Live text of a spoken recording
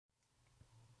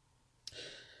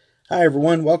Hi,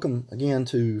 everyone. Welcome again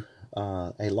to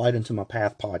a Light Into My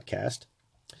Path podcast.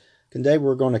 Today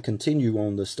we're going to continue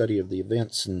on the study of the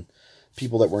events and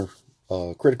people that were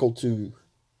critical to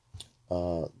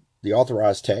the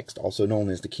Authorized text, also known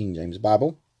as the King James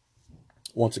Bible.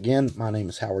 Once again, my name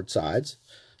is Howard Sides.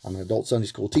 I'm an adult Sunday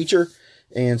school teacher,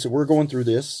 and so we're going through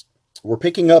this. We're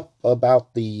picking up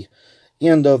about the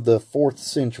end of the 4th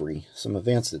century, some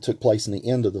events that took place in the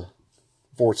end of the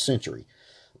 4th century.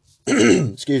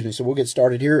 Excuse me. So we'll get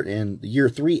started here. In the year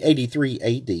 383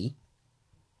 AD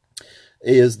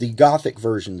is the Gothic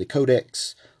version, the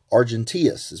Codex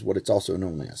Argenteus is what it's also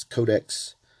known as.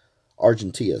 Codex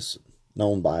Argenteus,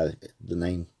 known by the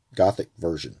name Gothic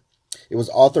version. It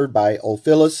was authored by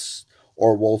Ulfilas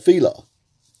or Wulfila,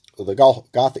 the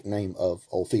Gothic name of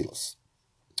Ulfilas.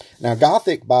 Now,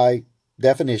 Gothic, by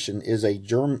definition, is a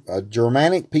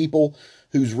Germanic people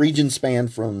whose region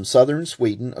spanned from southern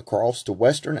Sweden across to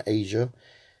western Asia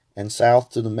and south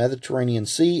to the Mediterranean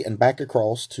Sea and back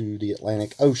across to the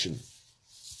Atlantic Ocean.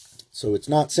 So it's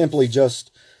not simply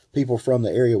just people from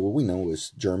the area where we know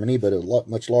as Germany, but a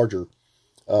much larger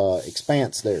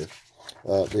expanse there.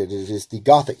 It is the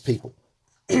Gothic people.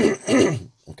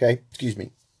 Okay, excuse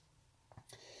me.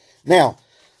 Now,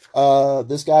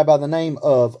 this guy by the name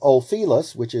of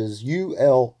Ulfilas, which is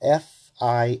Ulfilas,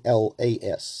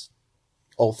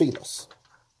 Ulfilas.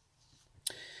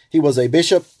 He was a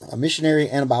bishop, a missionary,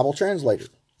 and a Bible translator.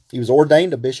 He was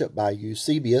ordained a bishop by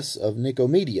Eusebius of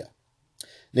Nicomedia.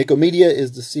 Nicomedia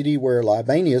is the city where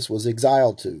Libanius was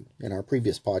exiled to in our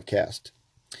previous podcast.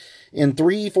 In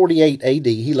 348 AD,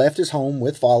 he left his home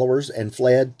with followers and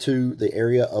fled to the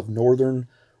area of northern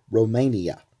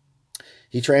Romania.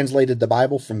 He translated the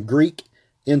Bible from Greek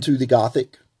into the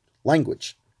Gothic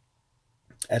language.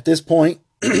 At this point,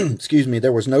 excuse me,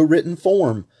 there was no written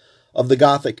form of the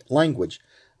Gothic language.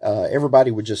 Everybody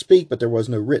would just speak, but there was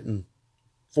no written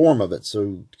form of it.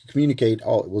 So to communicate,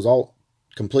 it was all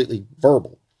completely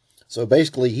verbal. So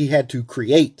basically, he had to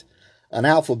create an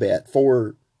alphabet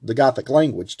for the Gothic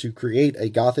language to create a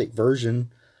Gothic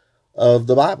version of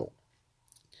the Bible.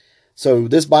 So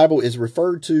this Bible is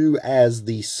referred to as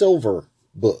the Silver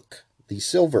Book, the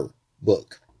Silver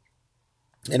Book.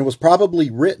 And it was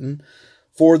probably written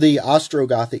for the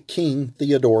Ostrogothic king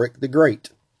Theodoric the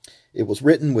Great. It was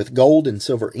written with gold and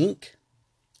silver ink.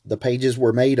 The pages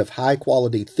were made of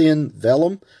high-quality thin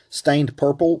vellum, stained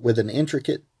purple with an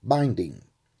intricate binding.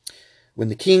 When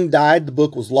the king died, the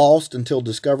book was lost until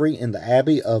discovery in the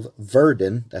Abbey of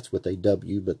Verden. That's with a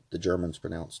W, but the Germans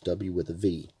pronounce W with a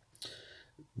V.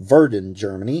 Verden,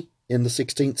 Germany, in the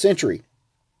 16th century.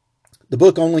 The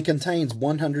book only contains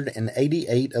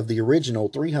 188 of the original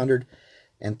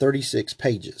 336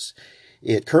 pages.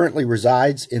 It currently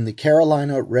resides in the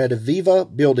Carolina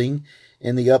Rediviva building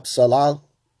in the Uppsala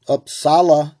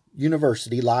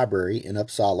University Library in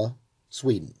Uppsala,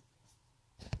 Sweden.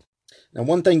 Now,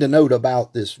 one thing to note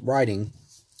about this writing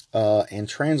and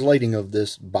translating of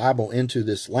this Bible into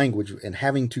this language and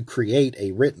having to create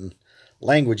a written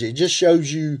language, it just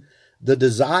shows you the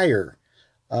desire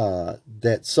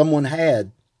that someone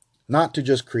had not to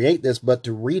just create this, but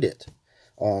to read it.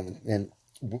 And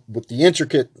with the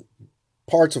intricate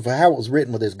parts of how it was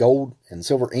written with this gold and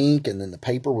silver ink, and then the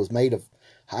paper was made of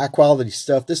high quality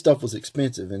stuff. This stuff was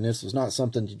expensive, and this was not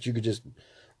something that you could just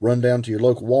run down to your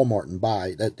local Walmart and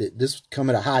buy. This come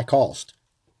at a high cost.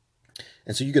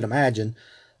 And so you could imagine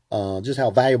just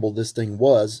how valuable this thing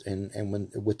was, and when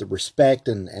with the respect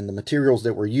and the materials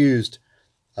that were used,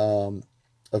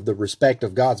 of the respect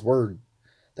of God's word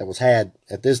that was had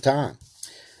at this time.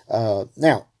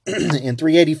 Now, in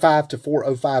 385 to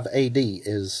 405 AD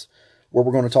is where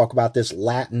we're going to talk about this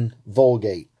Latin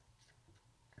Vulgate.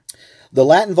 The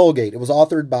Latin Vulgate, it was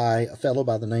authored by a fellow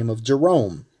by the name of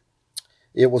Jerome.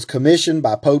 It was commissioned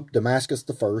by Pope Damascus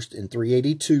I in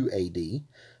 382 AD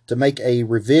to make a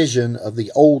revision of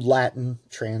the Old Latin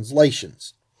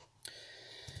translations.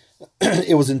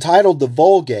 It was entitled the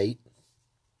Vulgate,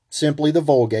 simply the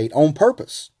Vulgate, on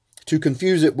purpose to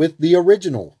confuse it with the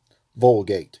original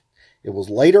Vulgate. It was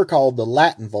later called the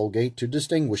Latin Vulgate to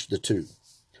distinguish the two.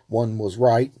 One was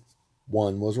right,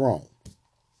 one was wrong.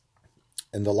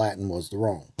 And the Latin was the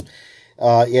wrong.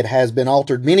 It has been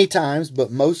altered many times,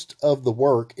 but most of the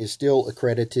work is still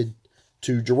accredited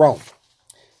to Jerome.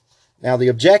 Now, the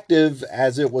objective,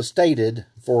 as it was stated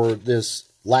for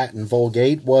this Latin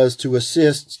Vulgate, was to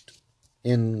assist,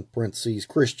 in parentheses,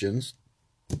 Christians,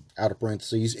 out of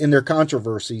parentheses, in their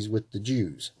controversies with the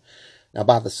Jews. Now,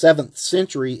 by the 7th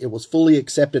century, it was fully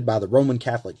accepted by the Roman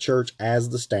Catholic Church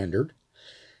as the standard.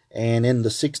 And in the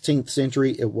 16th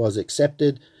century, it was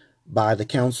accepted by the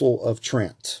Council of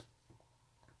Trent.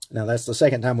 Now, that's the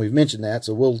second time we've mentioned that,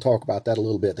 so we'll talk about that a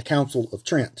little bit. The Council of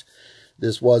Trent.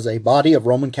 This was a body of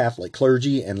Roman Catholic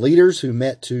clergy and leaders who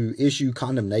met to issue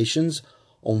condemnations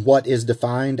on what is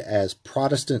defined as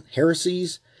Protestant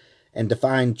heresies and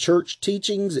define church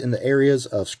teachings in the areas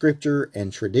of Scripture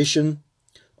and tradition,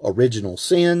 original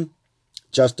sin,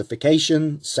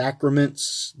 justification,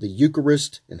 sacraments, the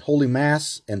Eucharist and Holy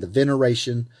Mass, and the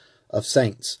veneration of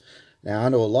saints. Now, I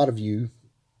know a lot of you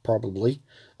probably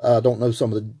don't know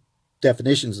some of the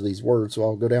definitions of these words, so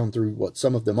I'll go down through what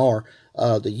some of them are.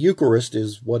 The Eucharist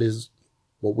is what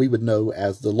we would know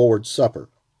as the Lord's Supper.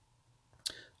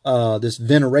 This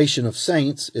veneration of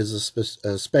saints is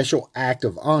a special act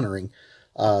of honoring,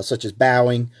 such as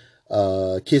bowing,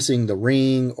 kissing the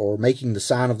ring, or making the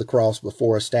sign of the cross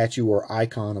before a statue or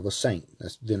icon of a saint.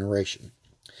 That's veneration.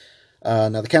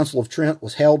 Now, the Council of Trent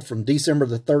was held from December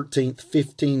the 13th,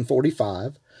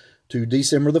 1545 to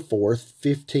December the 4th,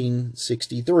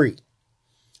 1563.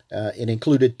 It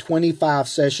included 25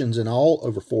 sessions in all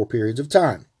over 4 periods of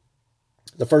time.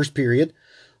 The first period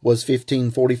was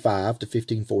 1545 to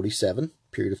 1547,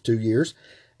 period of 2 years,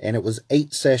 and it was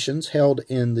 8 sessions held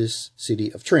in this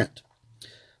city of Trent.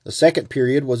 The second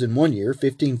period was in 1 year,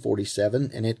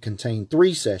 1547, and it contained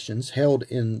 3 sessions held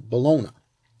in Bologna.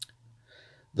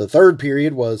 The third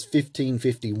period was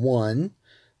 1551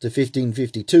 to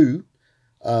 1552.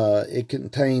 It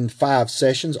contained 5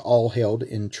 sessions, all held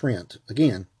in Trent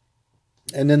again.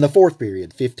 And then the fourth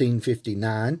period,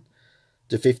 1559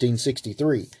 to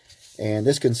 1563. And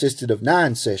this consisted of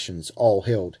 9 sessions, all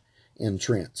held in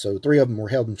Trent. So 3 of them were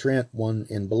held in Trent, 1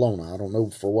 in Bologna. I don't know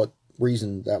for what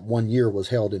reason that 1 year was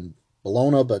held in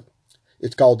Bologna, but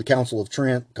it's called the Council of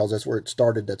Trent because that's where it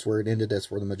started, that's where it ended, that's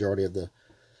where the majority of the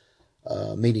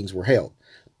meetings were held.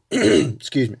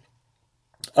 Excuse me.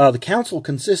 The council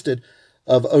consisted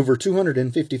of over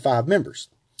 255 members.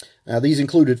 Now, these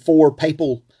included 4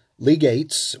 papal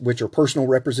legates, which are personal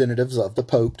representatives of the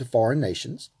Pope to foreign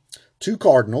nations, 2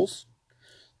 cardinals,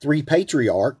 3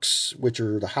 patriarchs, which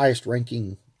are the highest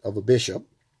ranking of a bishop,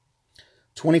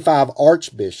 25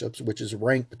 archbishops, which is a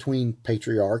rank between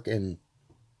patriarch and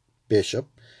bishop,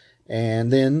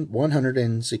 and then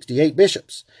 168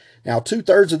 bishops. Now,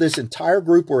 2/3 of this entire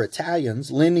group were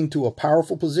Italians, lending to a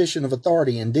powerful position of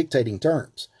authority in dictating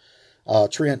terms.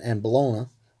 Trent and Bologna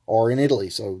are in Italy,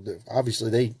 so obviously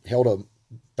they held a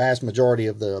vast majority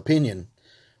of the opinion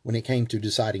when it came to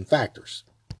deciding factors.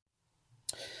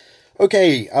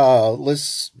 Okay,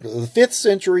 the 5th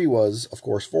century was, of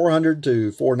course, 400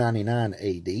 to 499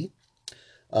 AD.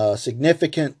 A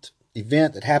significant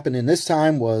event that happened in this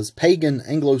time was pagan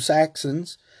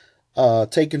Anglo-Saxons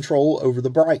take control over the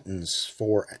Britons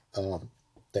for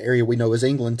the area we know as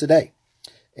England today.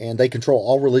 And they control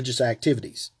all religious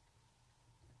activities.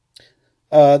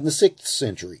 The 6th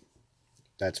century,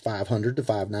 that's 500 to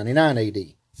 599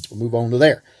 AD. We'll move on to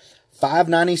there.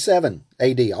 597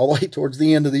 AD, all the way towards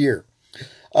the end of the year.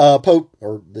 Pope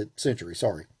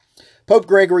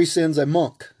Gregory sends a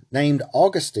monk named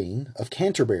Augustine of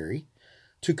Canterbury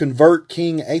to convert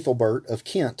King Ethelbert of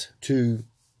Kent to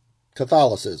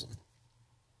Catholicism.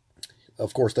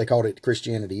 Of course, they called it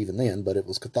Christianity even then, but it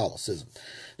was Catholicism.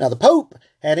 Now, the Pope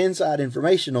had inside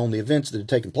information on the events that had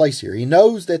taken place here. He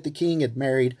knows that the king had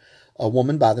married a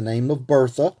woman by the name of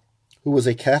Bertha, who was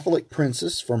a Catholic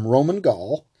princess from Roman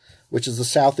Gaul, which is the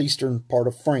southeastern part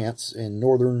of France in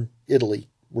northern Italy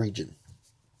region.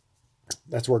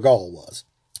 That's where Gaul was.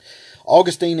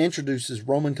 Augustine introduces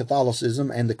Roman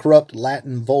Catholicism and the corrupt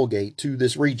Latin Vulgate to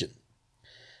this region.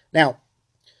 Now,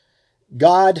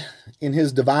 God, in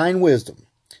his divine wisdom,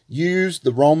 used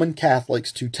the Roman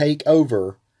Catholics to take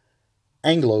over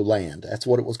Anglo land. That's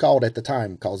what it was called at the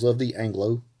time because of the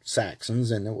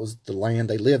Anglo-Saxons, and it was the land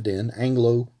they lived in,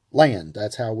 Anglo land.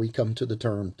 That's how we come to the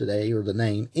term today, or the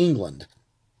name England.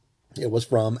 It was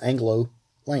from Anglo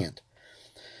land.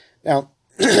 Now,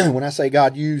 when I say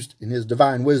God used in his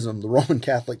divine wisdom the Roman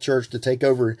Catholic Church to take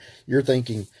over, you're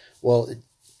thinking, well,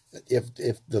 if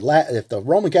the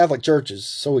Roman Catholic Church is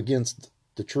so against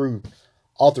the true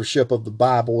authorship of the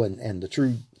Bible and the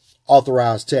true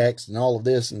authorized text and all of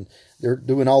this, and they're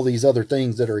doing all these other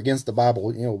things that are against the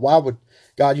Bible, why would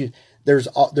God use?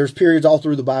 There's periods all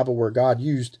through the Bible where God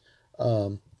used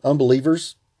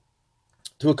unbelievers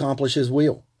to accomplish his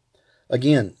will.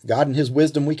 Again, God in his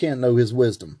wisdom, we can't know his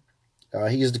wisdom.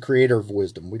 He is the creator of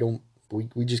wisdom.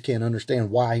 We just can't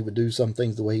understand why he would do some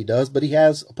things the way he does, but he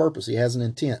has a purpose. He has an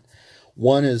intent.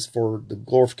 1 is for the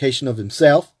glorification of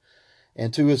himself,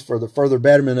 and 2 is for the further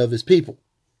betterment of his people.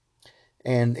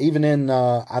 And even in,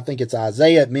 I think it's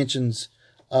Isaiah, it mentions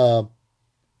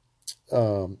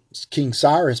King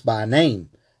Cyrus by name,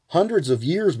 hundreds of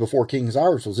years before King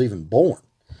Cyrus was even born.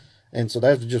 And so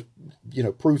that's just,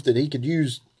 proof that he could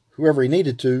use whoever he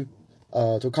needed to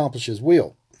accomplish his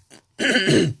will.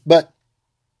 But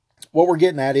what we're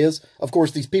getting at is, of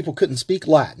course, these people couldn't speak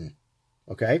Latin.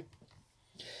 Okay?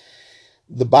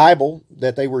 The Bible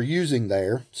that they were using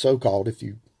there, so-called, if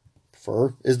you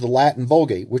prefer, is the Latin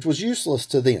Vulgate, which was useless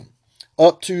to them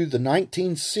up to the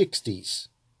 1960s.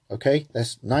 Okay?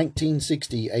 That's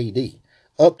 1960 AD.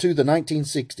 Up to the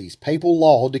 1960s, papal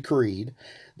law decreed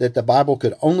that the Bible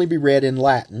could only be read in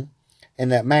Latin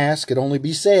and that Mass could only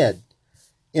be said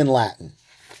in Latin.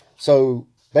 So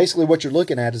basically what you're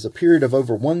looking at is a period of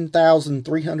over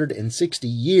 1,360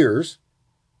 years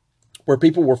where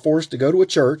people were forced to go to a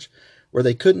church where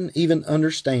they couldn't even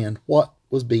understand what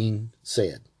was being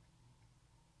said.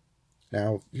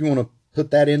 Now, if you want to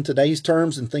put that in today's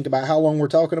terms and think about how long we're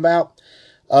talking about,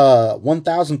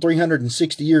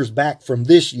 1,360 years back from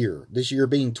this year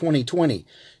being 2020,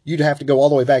 you'd have to go all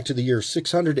the way back to the year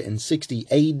 660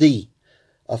 AD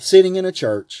of sitting in a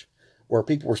church where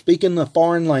people were speaking the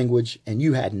foreign language and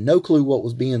you had no clue what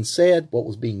was being said, what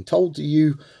was being told to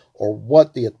you, or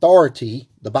what the authority,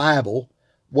 the Bible,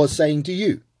 was saying to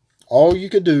you. All you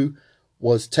could do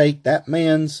was take that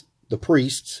man's, the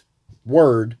priest's,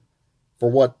 word for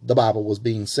what the Bible was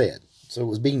being said. So it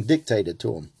was being dictated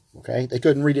to them. Okay, they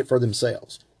couldn't read it for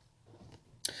themselves.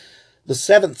 The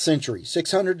 7th century,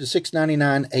 600 to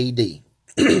 699 AD.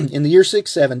 In the year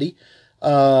 670,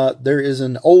 there is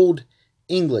an Old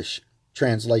English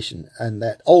translation, and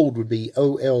that old would be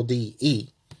O-L-D-E.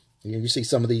 You see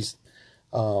some of these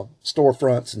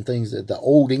storefronts and things, that the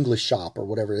Old English shop or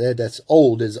whatever, that's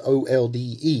old is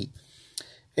O-L-D-E.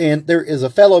 And there is a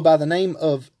fellow by the name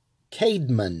of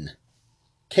Caedmon.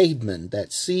 Caedmon,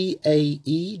 that's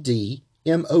C-A-E-D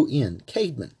M-O-N,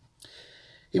 Caedmon.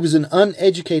 He was an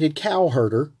uneducated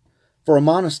cowherder for a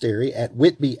monastery at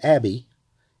Whitby Abbey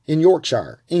in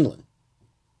Yorkshire, England.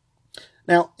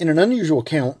 Now, in an unusual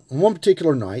account, on one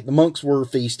particular night, the monks were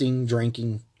feasting,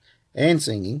 drinking, and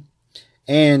singing,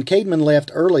 and Caedmon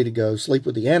left early to go sleep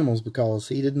with the animals because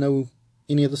he didn't know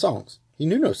any of the songs. He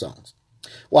knew no songs.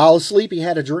 While asleep, he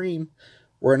had a dream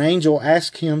where an angel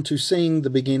asked him to sing the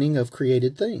beginning of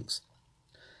created things.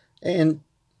 And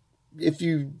if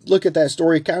you look at that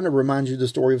story, it kind of reminds you of the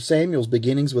story of Samuel's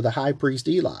beginnings with the high priest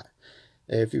Eli.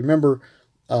 If you remember,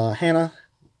 Hannah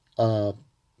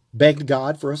begged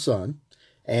God for a son,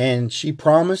 and she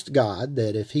promised God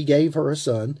that if he gave her a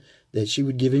son, that she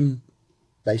would give him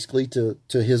basically to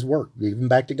his work, give him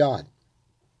back to God.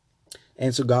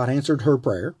 And so God answered her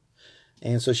prayer,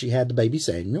 and so she had the baby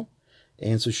Samuel,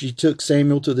 and so she took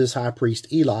Samuel to this high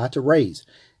priest Eli to raise.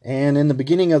 And in the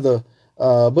beginning of the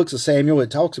books of Samuel,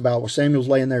 it talks about where Samuel's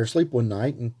laying there asleep one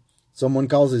night and someone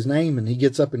calls his name and he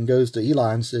gets up and goes to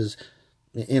Eli and says,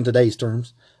 in today's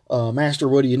terms, Master,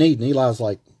 what do you need? And Eli's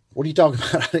like, what are you talking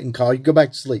about? I didn't call you. Go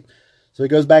back to sleep. So he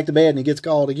goes back to bed and he gets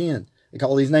called again. They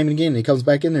call his name again and he comes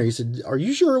back in there. He said, are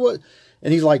you sure what?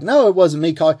 And he's like, no, it wasn't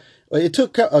me calling. It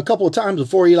took a couple of times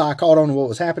before Eli caught on to what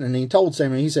was happening. And he told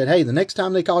Samuel, he said, hey, the next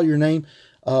time they call your name,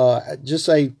 just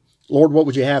say, Lord, what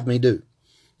would you have me do?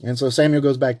 And so Samuel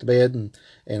goes back to bed,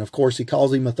 and of course he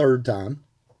calls him a third time,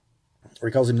 or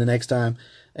he calls him the next time,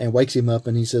 and wakes him up,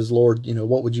 and he says, Lord,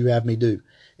 what would you have me do?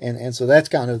 And so that's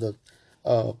kind of the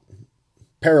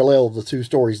parallel of the two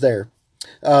stories there.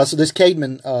 So this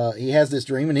Caedmon, he has this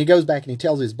dream, and he goes back and he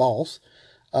tells his boss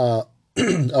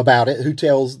about it, who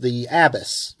tells the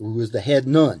abbess, who is the head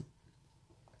nun.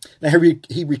 Now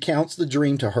he recounts the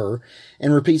dream to her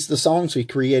and repeats the songs he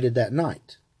created that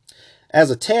night. As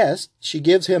a test, she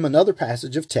gives him another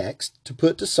passage of text to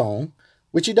put to song,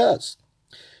 which he does.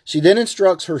 She then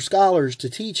instructs her scholars to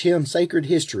teach him sacred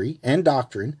history and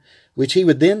doctrine, which he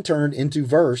would then turn into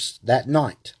verse that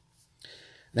night.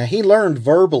 Now, he learned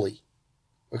verbally,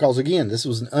 because again, this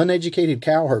was an uneducated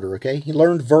cowherder, okay? He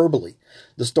learned verbally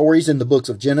the stories in the books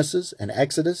of Genesis and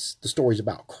Exodus, the stories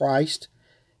about Christ,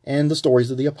 and the stories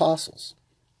of the apostles.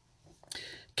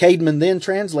 Caedmon then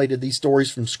translated these stories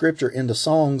from Scripture into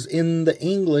songs in the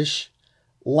English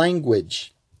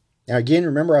language. Now again,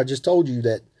 remember I just told you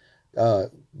that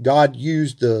God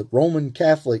used the Roman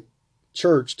Catholic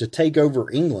Church to take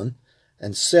over England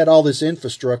and set all this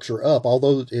infrastructure up,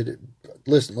 although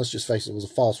listen, let's just face it, was a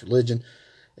false religion.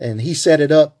 And he set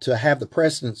it up to have the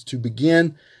precedence to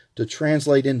begin to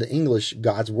translate into English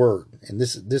God's Word. And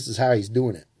this is how he's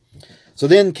doing it. So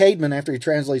then Caedmon, after he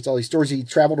translates all these stories, he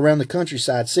traveled around the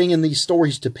countryside singing these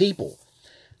stories to people.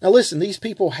 Now listen, these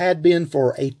people had been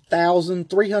for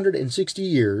 1,360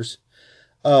 years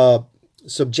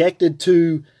subjected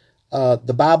to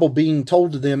the Bible being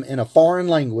told to them in a foreign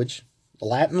language, the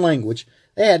Latin language.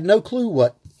 They had no clue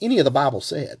what any of the Bible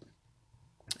said.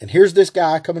 And here's this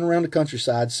guy coming around the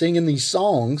countryside singing these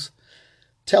songs,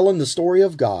 telling the story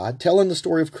of God, telling the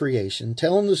story of creation,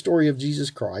 telling the story of Jesus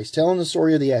Christ, telling the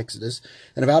story of the Exodus,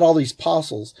 and about all these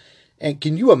apostles. And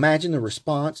can you imagine the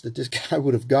response that this guy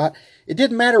would have got? It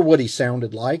didn't matter what he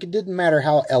sounded like. It didn't matter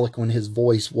how eloquent his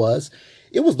voice was.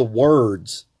 It was the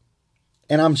words.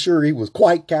 And I'm sure he was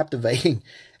quite captivating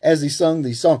as he sung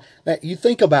these songs. Now, you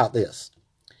think about this.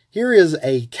 Here is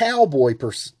a cowboy,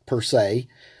 per se,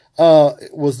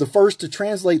 was the first to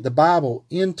translate the Bible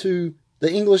into the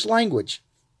English language.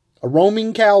 A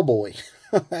roaming cowboy.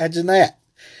 Imagine that.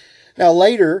 Now,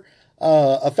 later,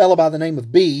 a fellow by the name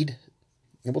of Bede,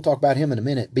 and we'll talk about him in a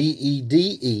minute,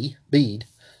 B-E-D-E, Bede.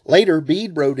 Later,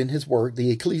 Bede wrote in his work,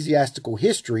 The Ecclesiastical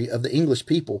History of the English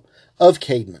People of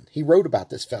Caedmon. He wrote about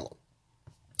this fellow.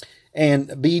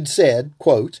 And Bede said,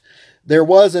 quote, "There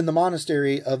was in the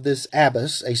monastery of this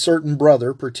abbess a certain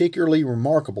brother particularly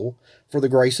remarkable for the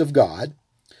grace of God,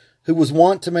 who was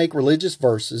wont to make religious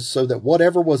verses, so that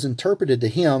whatever was interpreted to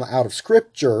him out of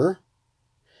Scripture,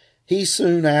 he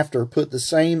soon after put the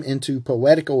same into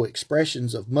poetical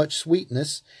expressions of much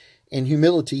sweetness and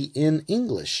humility in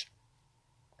English,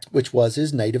 which was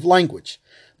his native language.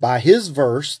 By his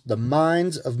verse, the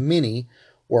minds of many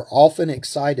were often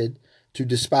excited to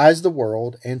despise the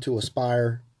world and to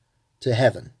aspire to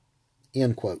heaven."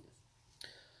 End quote.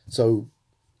 So,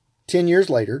 10 years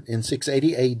later, in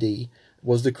 680 A.D.,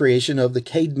 was the creation of the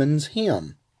Caedmon's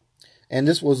Hymn. And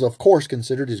this was, of course,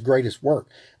 considered his greatest work,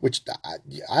 which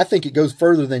I think it goes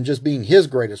further than just being his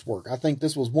greatest work. I think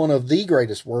this was one of the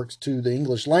greatest works to the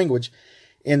English language,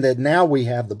 in that now we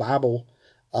have the Bible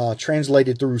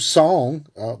translated through song,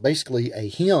 basically a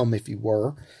hymn, if you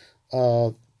were,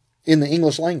 in the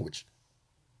English language.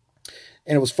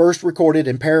 And it was first recorded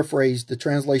and paraphrased, the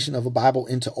translation of a Bible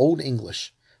into Old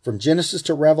English, from Genesis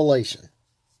to Revelation.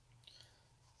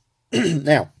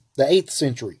 Now, the 8th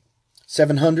century.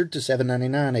 700 to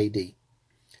 799 A.D.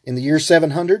 In the year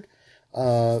 700,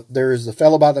 there is a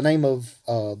fellow by the name of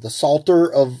the Psalter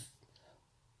of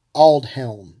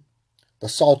Aldhelm. The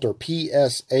Psalter, P-S-A-L-T-E-R,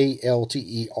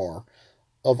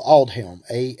 of Aldhelm,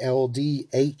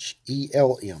 A-L-D-H-E-L-M.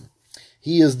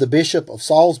 He is the Bishop of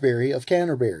Salisbury of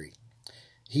Canterbury.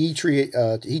 He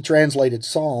translated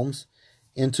Psalms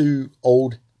into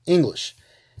Old English.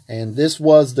 And this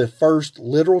was the first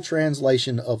literal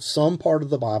translation of some part of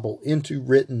the Bible into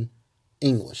written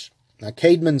English. Now,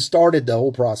 Caedmon started the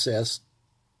whole process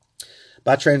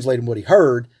by translating what he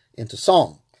heard into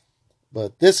song.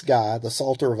 But this guy, the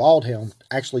Psalter of Aldhelm,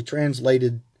 actually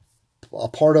translated a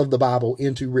part of the Bible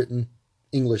into written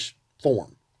English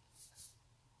form.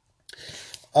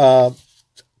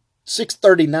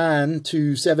 639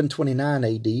 to 729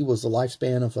 A.D. was the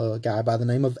lifespan of a guy by the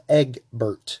name of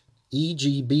Egbert.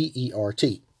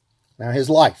 E-G-B-E-R-T. Now, his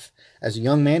life. As a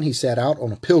young man, he set out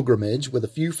on a pilgrimage with a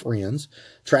few friends,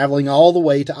 traveling all the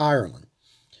way to Ireland.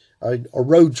 A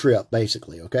road trip,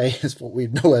 basically, okay? That's what we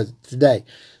know as today.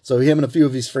 So him and a few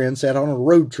of his friends set on a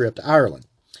road trip to Ireland.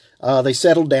 They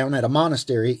settled down at a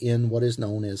monastery in what is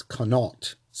known as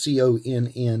Connaught.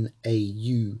 C-O-N-N-A-U-G-H-T.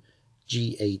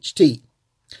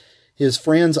 His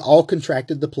friends all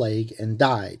contracted the plague and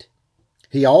died.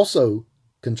 He also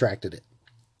contracted it.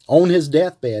 On his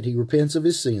deathbed, he repents of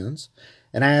his sins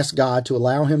and asks God to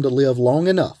allow him to live long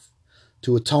enough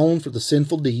to atone for the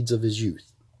sinful deeds of his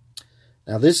youth.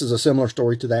 Now, this is a similar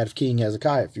story to that of King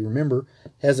Hezekiah. If you remember,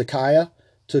 Hezekiah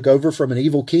took over from an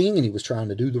evil king, and he was trying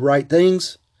to do the right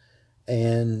things.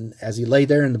 And as he lay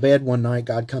there in the bed one night,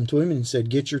 God come to him and he said,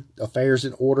 "Get your affairs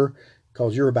in order,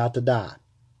 because you're about to die."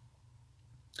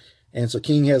 And so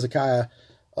King Hezekiah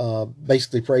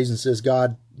basically prays and says,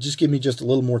 "God, just give me just a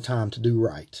little more time to do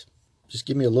right. Just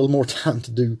give me a little more time to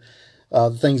do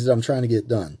the things that I'm trying to get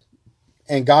done."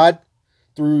 And God,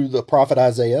 through the prophet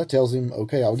Isaiah, tells him,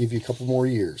 "Okay, I'll give you a couple more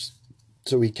years."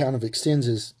 So he kind of extends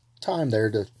his time there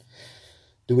to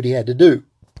do what he had to do.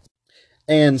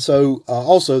 And so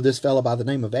also this fellow by the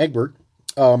name of Egbert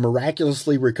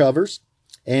miraculously recovers,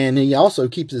 and he also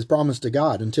keeps his promise to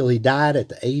God until he died at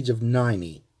the age of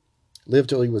 90. Lived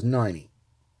till he was 90.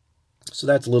 So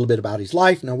that's a little bit about his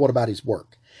life. Now, what about his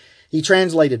work? He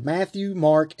translated Matthew,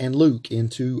 Mark, and Luke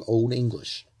into Old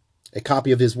English. A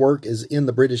copy of his work is in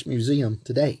the British Museum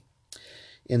today.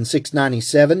 In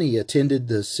 697, he attended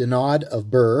the Synod of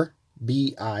Birr,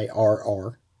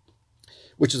 B-I-R-R,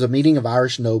 which is a meeting of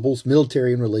Irish nobles,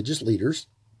 military, and religious leaders.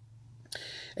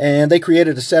 And they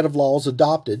created a set of laws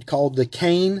adopted called the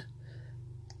Cain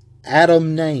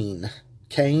Adamnain.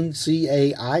 Cain,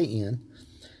 C-A-I-N.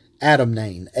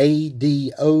 Adamnain,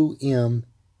 A-D-O-M-N-A-I-N.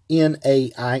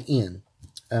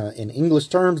 In English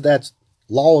terms, that's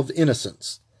law of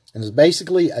innocence, and is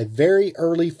basically a very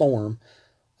early form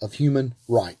of human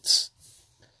rights.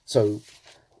 So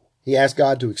he asked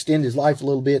God to extend his life a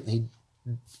little bit, and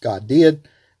God did,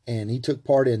 and he took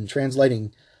part in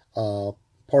translating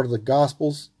part of the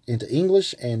Gospels into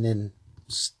English, and then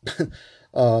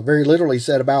very literally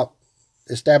said about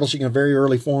establishing a very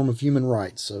early form of human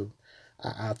rights. So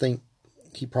I think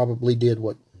he probably did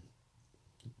what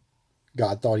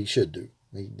God thought he should do.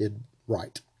 He did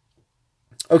right.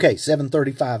 Okay,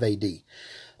 735 AD.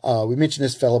 We mentioned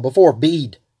this fellow before,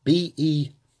 Bede,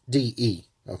 B-E-D-E,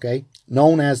 okay,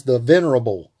 known as the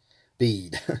Venerable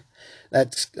Bede.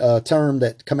 That's a term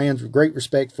that commands great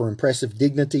respect for impressive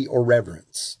dignity or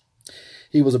reverence.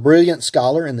 He was a brilliant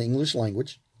scholar in the English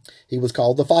language. He was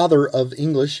called the father of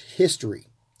English history.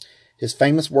 His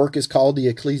famous work is called the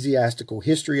Ecclesiastical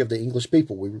History of the English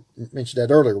People. We mentioned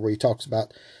that earlier, where he talks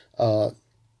about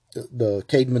the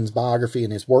Caedmon's biography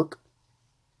and his work.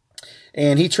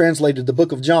 And he translated the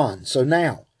book of John. So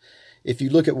now, if you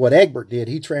look at what Egbert did,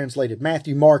 he translated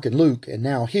Matthew, Mark, and Luke. And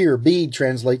now here, Bede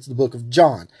translates the book of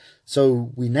John.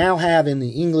 So we now have in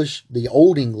the English, the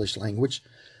Old English language,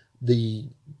 the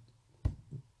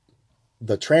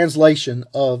translation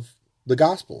of the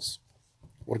Gospels.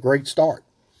 What a great start.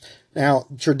 Now,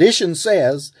 tradition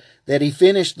says that he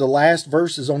finished the last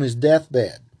verses on his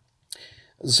deathbed.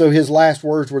 So his last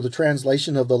words were the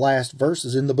translation of the last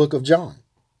verses in the book of John.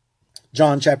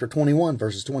 John chapter 21,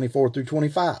 verses 24 through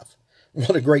 25.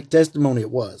 What a great testimony it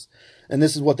was. And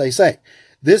this is what they say.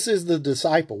 This is the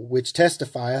disciple which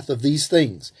testifieth of these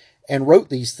things, and wrote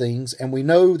these things, and we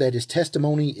know that his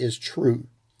testimony is true.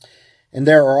 And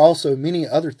there are also many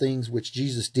other things which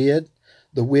Jesus did,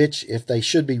 the which, if they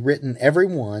should be written every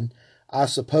one, I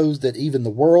suppose that even the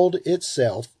world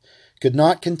itself could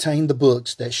not contain the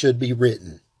books that should be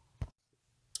written.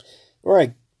 All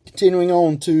right, continuing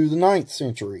on to the 9th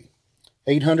century,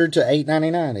 800 to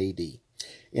 899 AD.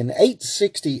 In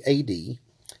 860 AD,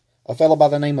 a fellow by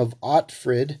the name of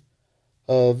Otfrid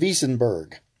of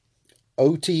Wiesenberg,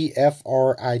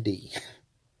 O-T-F-R-I-D,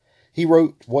 he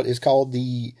wrote what is called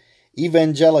the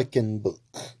Evangelican book.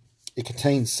 It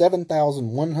contains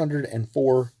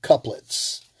 7,104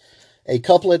 couplets. A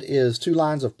couplet is 2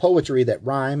 lines of poetry that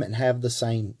rhyme and have the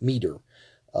same meter.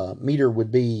 Meter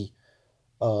would be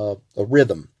a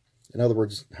rhythm. In other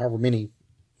words, however many,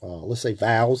 let's say,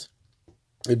 vowels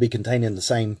would be contained in the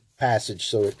same passage,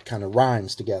 so it kind of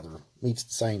rhymes together, meets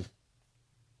the same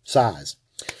size.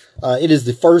 It is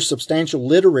the first substantial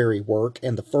literary work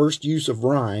and the first use of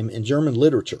rhyme in German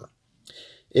literature.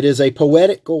 It is a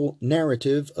poetical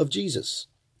narrative of Jesus.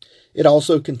 It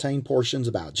also contained portions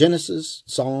about Genesis,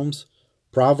 Psalms,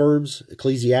 Proverbs,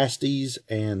 Ecclesiastes,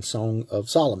 and Song of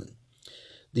Solomon.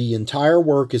 The entire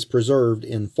work is preserved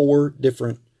in 4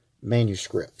 different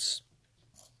manuscripts.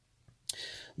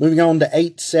 Moving on to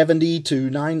 870 to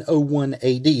 901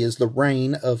 AD is the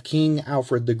reign of King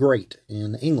Alfred the Great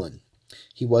in England.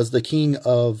 He was the king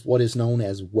of what is known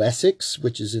as Wessex,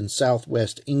 which is in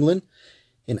southwest England,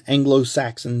 in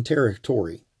Anglo-Saxon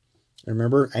territory.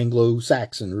 Remember,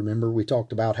 Anglo-Saxon. Remember, we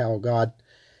talked about how God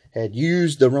had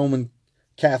used the Roman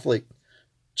Catholic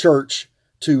Church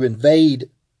to invade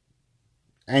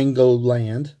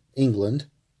Anglo-land, England,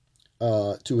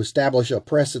 to establish a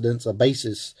precedence, a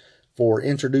basis for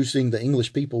introducing the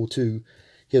English people to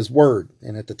his word.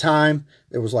 And at the time,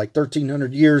 there was like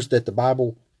 1,300 years that the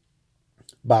Bible,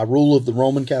 by rule of the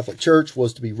Roman Catholic Church,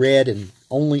 was to be read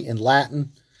only in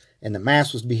Latin, and the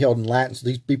Mass was to be held in Latin. So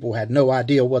these people had no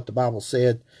idea what the Bible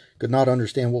said, could not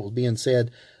understand what was being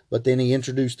said. But then he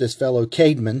introduced this fellow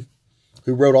Caedmon,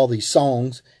 who wrote all these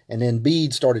songs, and then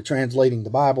Bede started translating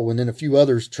the Bible, and then a few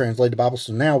others translated the Bible.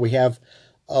 So now we have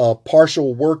a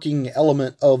partial working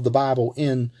element of the Bible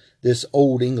in this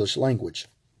Old English language.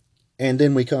 And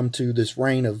then we come to this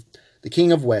reign of the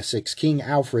King of Wessex, King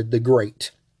Alfred the Great.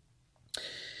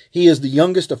 He is the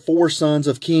youngest of 4 sons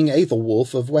of King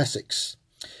Aethelwulf of Wessex.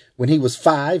 When he was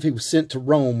 5, he was sent to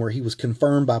Rome, where he was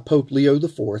confirmed by Pope Leo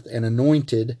IV and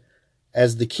anointed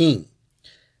as the king.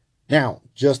 Now,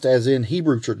 just as in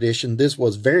Hebrew tradition, this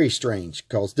was very strange,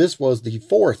 because this was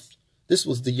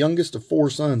the youngest of 4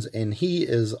 sons, and he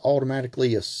is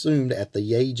automatically assumed at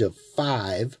the age of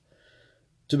 5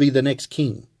 to be the next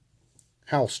king.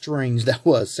 How strange that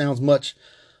was. Sounds much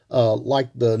like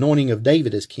the anointing of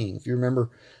David as king. If you remember,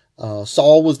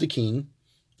 Saul was the king.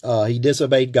 He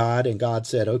disobeyed God, and God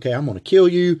said, okay, I'm going to kill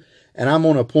you, and I'm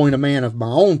going to appoint a man of my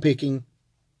own picking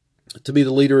to be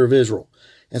the leader of Israel.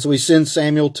 And so he sends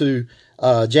Samuel to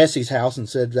Jesse's house and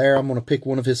said, there, I'm going to pick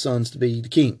one of his sons to be the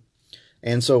king.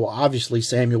 And so obviously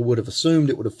Samuel would have assumed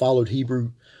it would have followed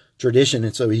Hebrew tradition.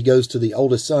 And so he goes to the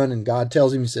oldest son, and God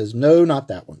tells him, he says, no, not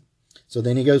that one. So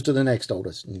then he goes to the next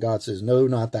oldest, and God says, no,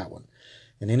 not that one.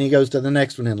 And then he goes to the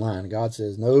next one in line, and God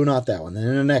says, no, not that one.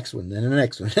 Then the next one, then the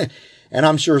next one. And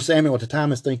I'm sure Samuel at the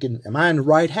time is thinking, am I in the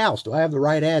right house? Do I have the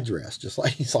right address? Just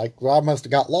like, he's like, well, I must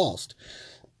have got lost.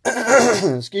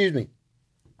 Excuse me.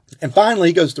 And finally,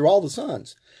 he goes through all the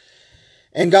sons.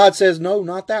 And God says, no,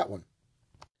 not that one.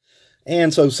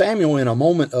 And so Samuel, in a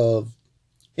moment of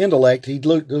intellect, he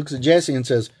looks at Jesse and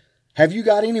says, have you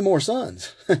got any more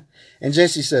sons? And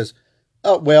Jesse says,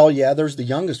 oh, well, yeah, there's the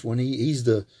youngest one. He's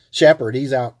the shepherd.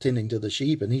 He's out tending to the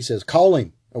sheep. And he says, call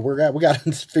him. We got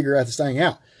to figure out this thing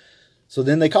out. So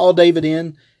then they call David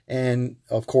in. And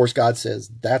of course, God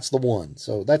says, that's the one.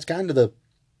 So that's kind of the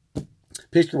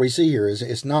picture we see here. Is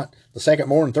it's not the second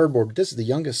born and third born, but this is the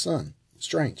youngest son.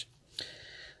 Strange.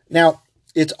 Now,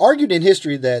 it's argued in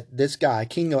history that this guy,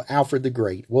 King Alfred the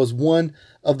Great, was one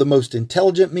of the most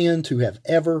intelligent men to have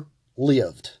ever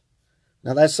lived.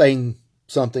 Now, that's saying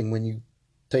something when you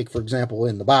take, for example,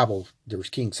 in the Bible, there was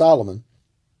King Solomon.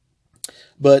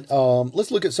 But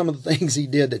let's look at some of the things he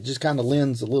did that just kind of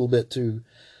lends a little bit to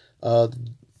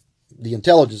the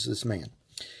intelligence of this man.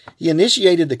 He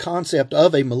initiated the concept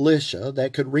of a militia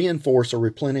that could reinforce or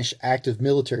replenish active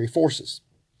military forces.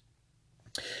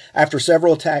 After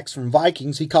several attacks from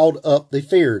Vikings, he called up the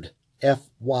Fyrd,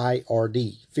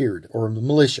 F-Y-R-D, Fyrd, or the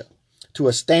militia, to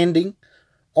a standing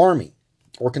army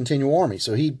or continual army.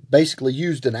 So he basically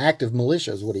used an active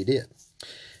militia is what he did.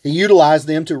 He utilized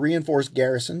them to reinforce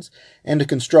garrisons and to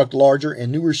construct larger and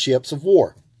newer ships of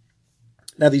war.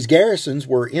 Now, these garrisons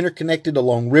were interconnected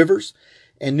along rivers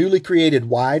and newly created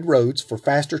wide roads for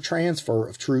faster transfer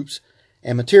of troops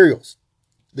and materials.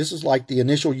 This is like the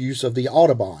initial use of the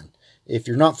Autobahn. If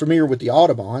you're not familiar with the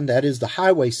Autobahn, that is the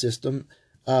highway system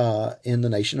in the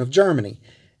nation of Germany.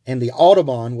 And the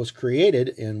Autobahn was created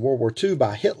in World War II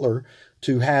by Hitler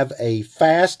to have a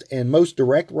fast and most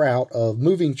direct route of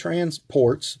moving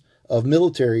transports of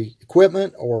military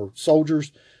equipment or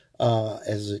soldiers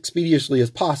as expeditiously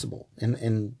as possible.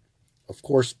 And of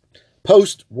course,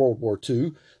 post-World War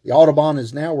II, the Autobahn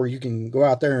is now where you can go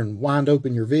out there and wind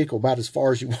open your vehicle about as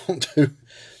far as you want to.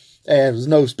 There's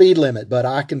no speed limit, but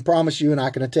I can promise you and I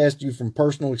can attest you from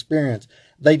personal experience,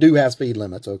 they do have speed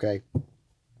limits, okay,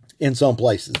 in some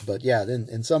places. But yeah,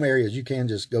 in some areas you can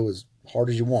just go as hard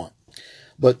as you want.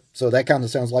 But so that kind of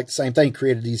sounds like the same thing,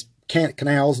 created these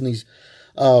canals and these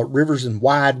rivers and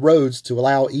wide roads to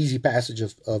allow easy passage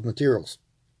of materials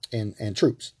and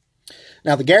troops.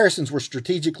 Now, the garrisons were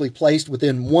strategically placed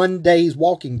within 1 day's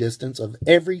walking distance of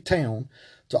every town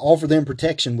to offer them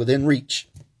protection within reach.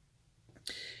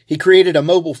 He created a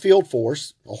mobile field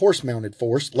force, a horse-mounted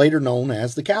force, later known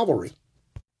as the cavalry.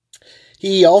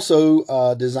 He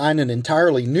also designed an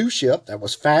entirely new ship that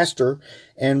was faster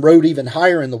and rode even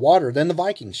higher in the water than the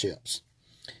Viking ships.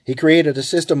 He created a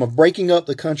system of breaking up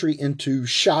the country into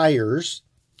shires,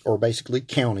 or basically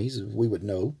counties, as we would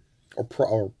know,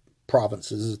 or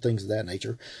provinces, things of that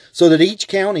nature, so that each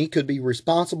county could be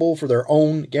responsible for their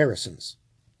own garrisons.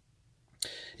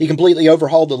 He completely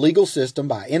overhauled the legal system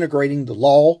by integrating the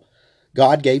law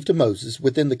God gave to Moses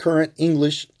within the current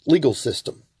English legal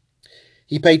system.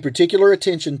 He paid particular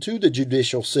attention to the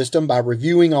judicial system by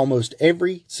reviewing almost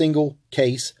every single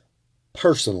case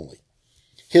personally.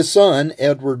 His son,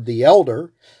 Edward the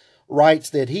Elder, writes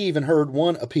that he even heard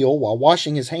one appeal while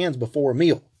washing his hands before a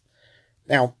meal.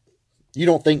 Now, you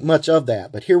don't think much of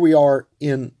that, but here we are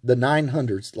in the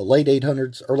 900s, the late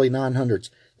 800s, early 900s.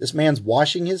 This man's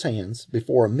washing his hands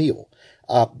before a meal.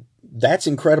 That's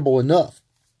incredible enough,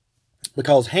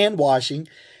 because hand washing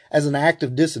as an act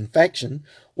of disinfection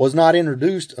was not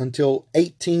introduced until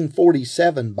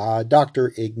 1847 by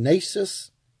Dr. Ignace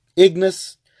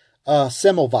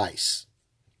Semmelweis.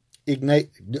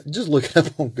 Just look it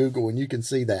up on Google and you can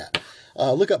see that.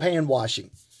 Look up hand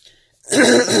washing.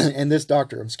 And this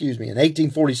doctor, in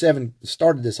 1847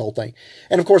 started this whole thing.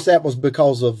 And of course that was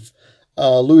because of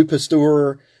Louis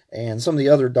Pasteur and some of the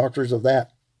other doctors of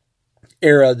that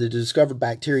era that discovered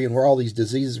bacteria and where all these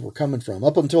diseases were coming from.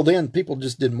 Up until then, people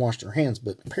just didn't wash their hands.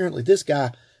 But apparently this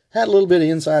guy had a little bit of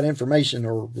inside information,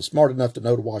 or was smart enough to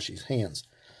know to wash his hands.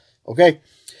 Okay,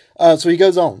 so he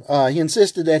goes on. He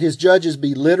insisted that his judges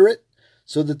be literate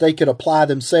so that they could apply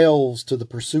themselves to the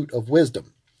pursuit of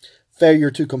wisdom.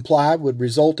 Failure to comply would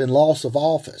result in loss of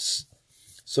office.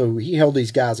 So he held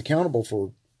these guys accountable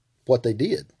for what they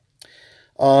did.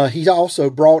 He also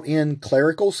brought in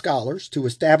clerical scholars to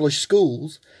establish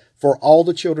schools for all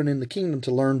the children in the kingdom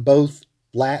to learn both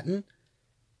Latin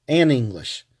and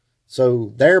English.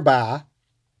 So thereby,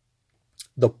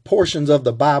 the portions of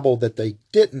the Bible that they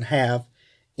didn't have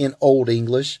in Old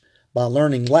English by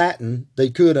learning Latin they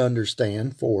could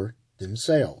understand for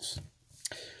themselves.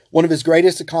 One of his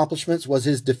greatest accomplishments was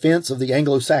his defense of the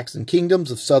Anglo-Saxon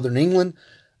kingdoms of southern England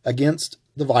against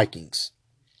the Vikings.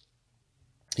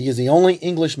 He is the only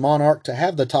English monarch to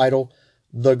have the title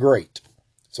the Great.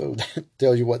 So that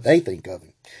tells you what they think of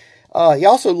him. He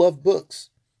also loved books.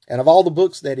 And of all the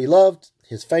books that he loved,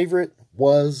 his favorite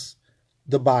was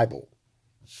the Bible.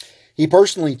 He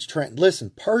personally translated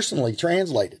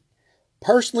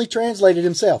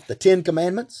himself the 10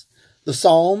 Commandments, the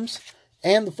Psalms,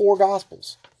 and the 4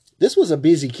 Gospels. This was a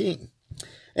busy king.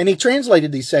 And he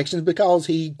translated these sections because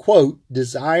he, quote,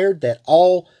 desired that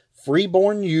all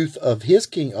freeborn youth of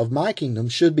my kingdom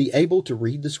should be able to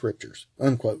read the scriptures,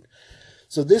 unquote.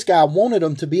 So this guy wanted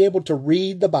them to be able to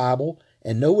read the Bible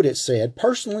and know what it said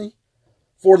personally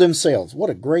for themselves.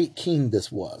 What a great king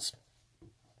this was.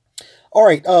 All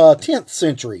right, 10th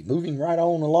century, moving right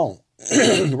on along.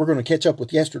 We're going to catch up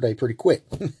with yesterday pretty quick.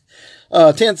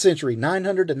 10th century,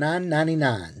 900 to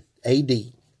 999 AD.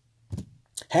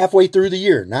 Halfway through the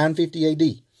year, 950 AD.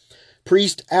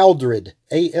 Priest Aldred,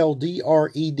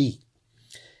 A-L-D-R-E-D.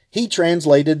 He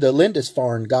translated the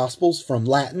Lindisfarne Gospels from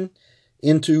Latin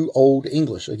into Old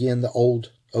English. Again, the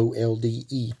old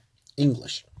O-L-D-E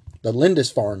English. The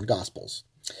Lindisfarne Gospels.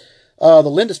 The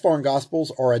Lindisfarne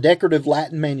Gospels are a decorative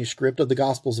Latin manuscript of the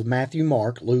Gospels of Matthew,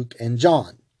 Mark, Luke, and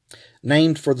John,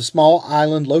 named for the small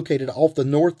island located off the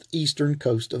northeastern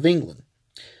coast of England.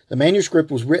 The manuscript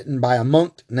was written by a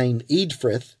monk named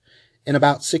Eadfrith in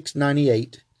about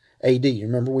 698 AD.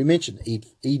 Remember we mentioned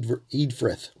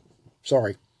Eadfrith.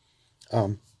 Sorry.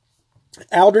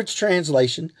 Aldred's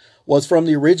translation was from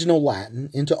the original Latin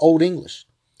into Old English.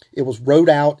 It was wrote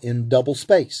out in double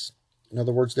space. In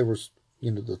other words, there was,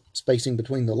 the spacing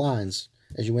between the lines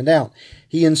as you went down.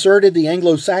 He inserted the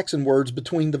Anglo-Saxon words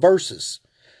between the verses.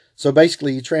 So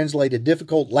basically, he translated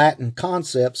difficult Latin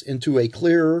concepts into a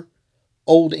clearer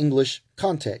Old English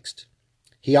context.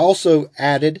 He also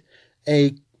added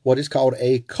what is called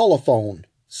a colophon,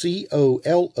 C-O-L-O-P-H-O-N.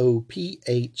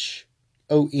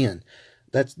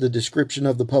 That's the description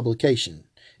of the publication.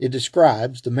 It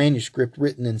describes the manuscript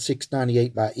written in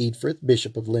 698 by Eadfrith,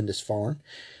 Bishop of Lindisfarne.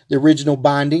 The original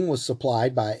binding was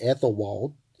supplied by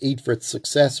Ethelwald, Eadfrith's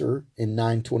successor, in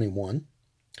 921.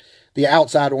 The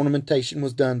outside ornamentation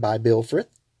was done by Bilfrith.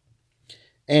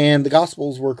 And the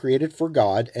Gospels were created for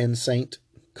God and Saint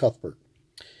Cuthbert.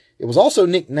 It was also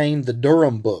nicknamed the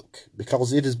Durham Book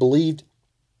because it is believed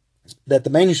that the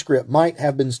manuscript might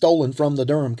have been stolen from the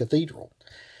Durham Cathedral.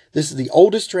 This is the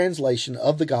oldest translation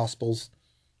of the Gospels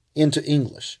into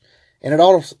English. And it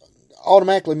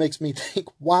automatically makes me think,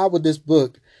 why would this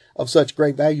book of such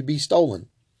great value be stolen?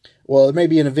 Well, there may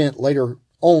be an event later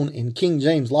on in King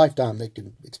James' lifetime that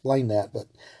can explain that. But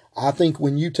I think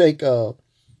when you take a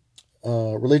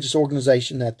religious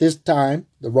organization at this time,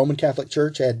 the Roman Catholic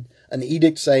Church had an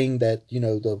edict saying that,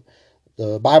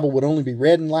 the Bible would only be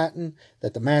read in Latin,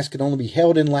 that the Mass could only be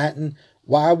held in Latin.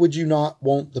 Why would you not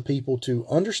want the people to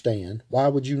understand? Why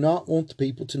would you not want the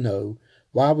people to know?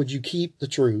 Why would you keep the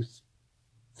truth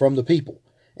from the people?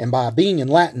 And by being in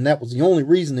Latin, that was the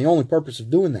only purpose of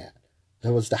doing that.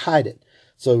 That was to hide it.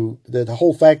 So the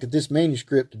whole fact that this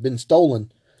manuscript had been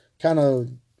stolen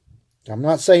I'm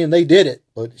not saying they did it,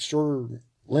 but it sure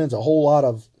lends a whole lot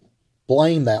of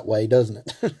blame that way, doesn't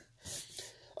it?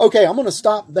 Okay, I'm going to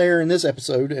stop there in this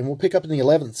episode, and we'll pick up in the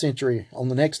 11th century on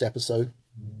the next episode.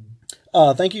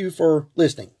 Thank you for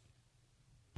listening.